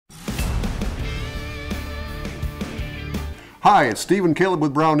Hi, it's Steve and Caleb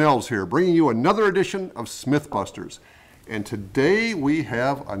with Brownells here, bringing you another edition of Smythbusters. And today we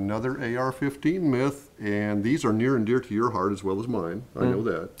have another AR-15 myth, and these are near and dear to your heart as well as mine. I know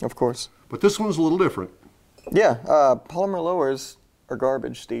that. Of course. But this one's a little different. Yeah, polymer lowers are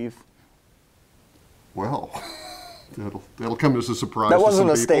garbage, Steve. Well, that'll come as a surprise. That wasn't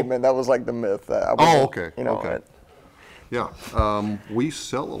to a some people. statement. That was like the myth. Oh, okay. You know, okay. Yeah, we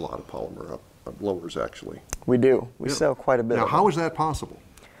sell a lot of polymer lowers, actually. We do. We sell quite a bit. Now, of how them. is that possible?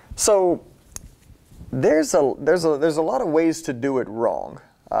 So there's a lot of ways to do it wrong,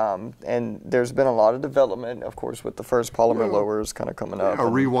 and there's been a lot of development, of course, with the first polymer lowers kind of coming up.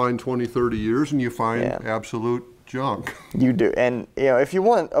 Rewind 20, 30 years, and you find absolute junk. You do, and you know, if you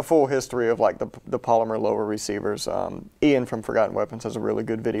want a full history of like the polymer lower receivers, Ian from Forgotten Weapons has a really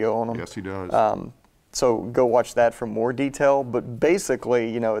good video on them. Yes, he does. So go watch that for more detail. But basically,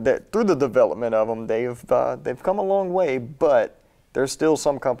 you know, that through the development of them, they've come a long way. But there's still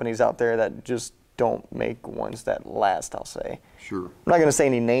some companies out there that just don't make ones that last, I'll say. Sure. I'm not going to say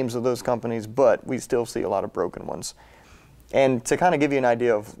any names of those companies, but we still see a lot of broken ones. And to kind of give you an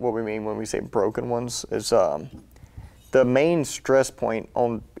idea of what we mean when we say broken ones is the main stress point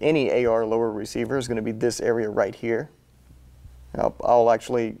on any AR lower receiver is going to be this area right here. I'll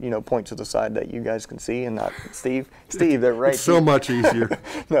actually, you know, point to the side that you guys can see, and not Steve. Steve, they're right. It's so much easier.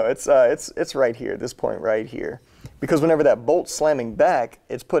 No, it's right here. This point right here, because whenever that bolt's slamming back,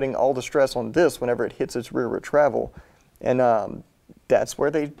 it's putting all the stress on this whenever it hits its rearward travel, and that's where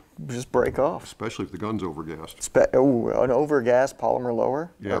they just break off. Especially if the gun's overgassed. An overgassed polymer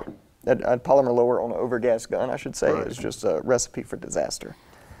lower. Yeah. A polymer lower on an overgassed gun, I should say, is just a recipe for disaster.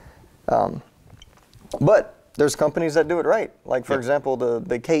 But there's companies that do it right. Like, for example,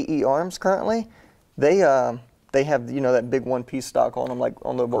 the KE Arms currently, they have, you know, that big one-piece stock on them, like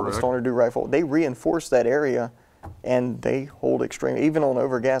on the Stoner Do rifle. They reinforce that area, and they hold extreme. Even on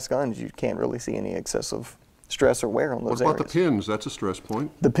overgassed guns, you can't really see any excessive stress or wear on those areas. What about the pins? That's a stress point.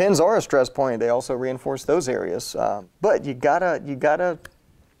 The pins are a stress point. They also reinforce those areas. But you gotta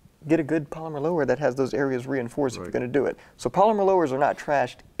get a good polymer lower that has those areas reinforced if you're going to do it. So polymer lowers are not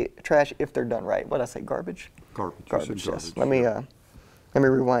trash if they're done right. What did I say? Garbage? Garbage. Yes. Let me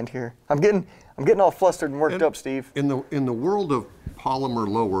rewind here. I'm getting all flustered and worked up, Steve. In the world of polymer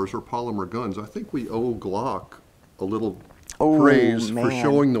lowers or polymer guns, I think we owe Glock a little praise for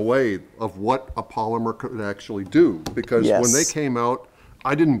showing the way of what a polymer could actually do. Because when they came out,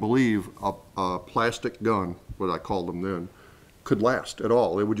 I didn't believe a plastic gun, what I called them then, could last at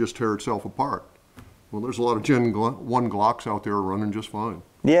all. It would just tear itself apart. Well, there's a lot of Gen 1 Glocks out there running just fine.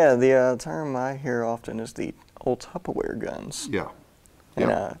 Yeah, the term I hear often is the old Tupperware guns. Yeah.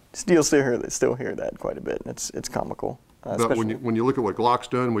 And you'll still hear that quite a bit, and it's comical. But when you look at what Glock's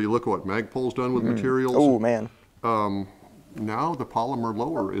done, when you look at what Magpul's done with materials, oh man, now the polymer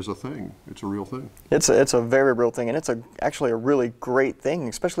lower is a thing. It's a real thing. It's a very real thing, and it's actually a really great thing,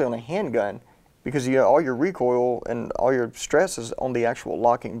 especially on a handgun, because all your recoil and all your stress is on the actual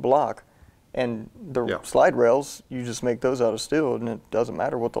locking block, and the slide rails, you just make those out of steel, and it doesn't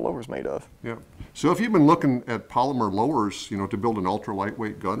matter what the lower's made of. Yeah. So if you've been looking at polymer lowers, you know, to build an ultra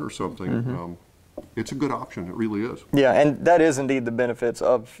lightweight gun or something, it's a good option. It really is. Yeah, and that is indeed the benefits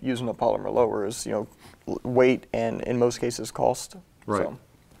of using a polymer lower is, you know, weight and in most cases cost. Right.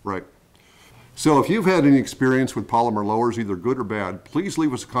 Right. So if you've had any experience with polymer lowers, either good or bad, please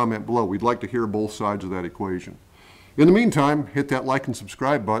leave us a comment below. We'd like to hear both sides of that equation. In the meantime, hit that like and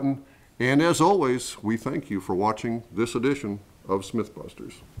subscribe button. And as always, we thank you for watching this edition of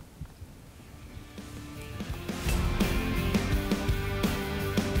Smythbusters.